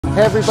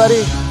Hey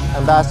everybody,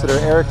 Ambassador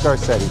Eric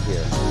Garcetti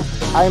here.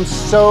 I am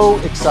so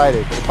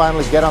excited to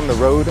finally get on the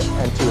road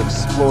and to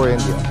explore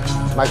India.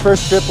 My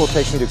first trip will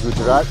take me to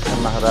Gujarat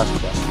and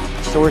Maharashtra.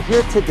 So we're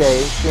here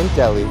today in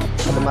Delhi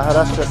at the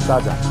Maharashtra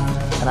Sadan,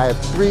 and I have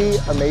three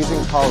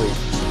amazing colleagues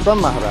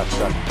from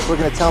Maharashtra who are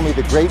going to tell me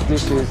the great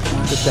dishes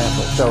to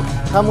sample. So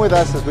come with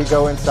us as we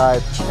go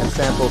inside and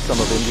sample some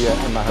of India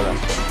and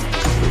Maharashtra.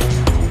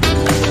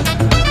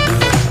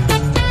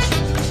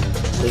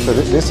 So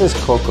this is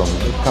kokum,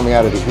 coming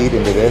out of the heat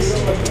into this.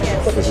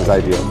 This is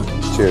ideal.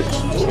 Cheers.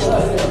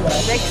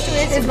 Next to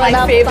it is my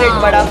favorite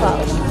vada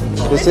pav.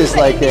 This is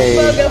like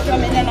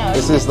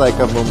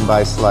a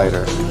Mumbai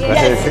slider.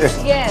 Yes,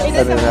 yes.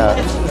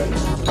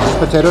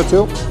 Potato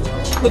too?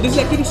 So this is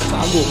actually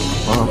sago.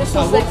 This is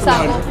like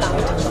sago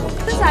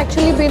plant. This has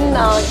actually been,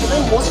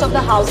 most of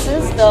the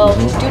houses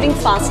during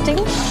fasting,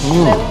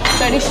 then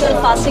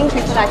traditional fasting,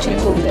 people actually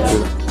cook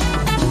this.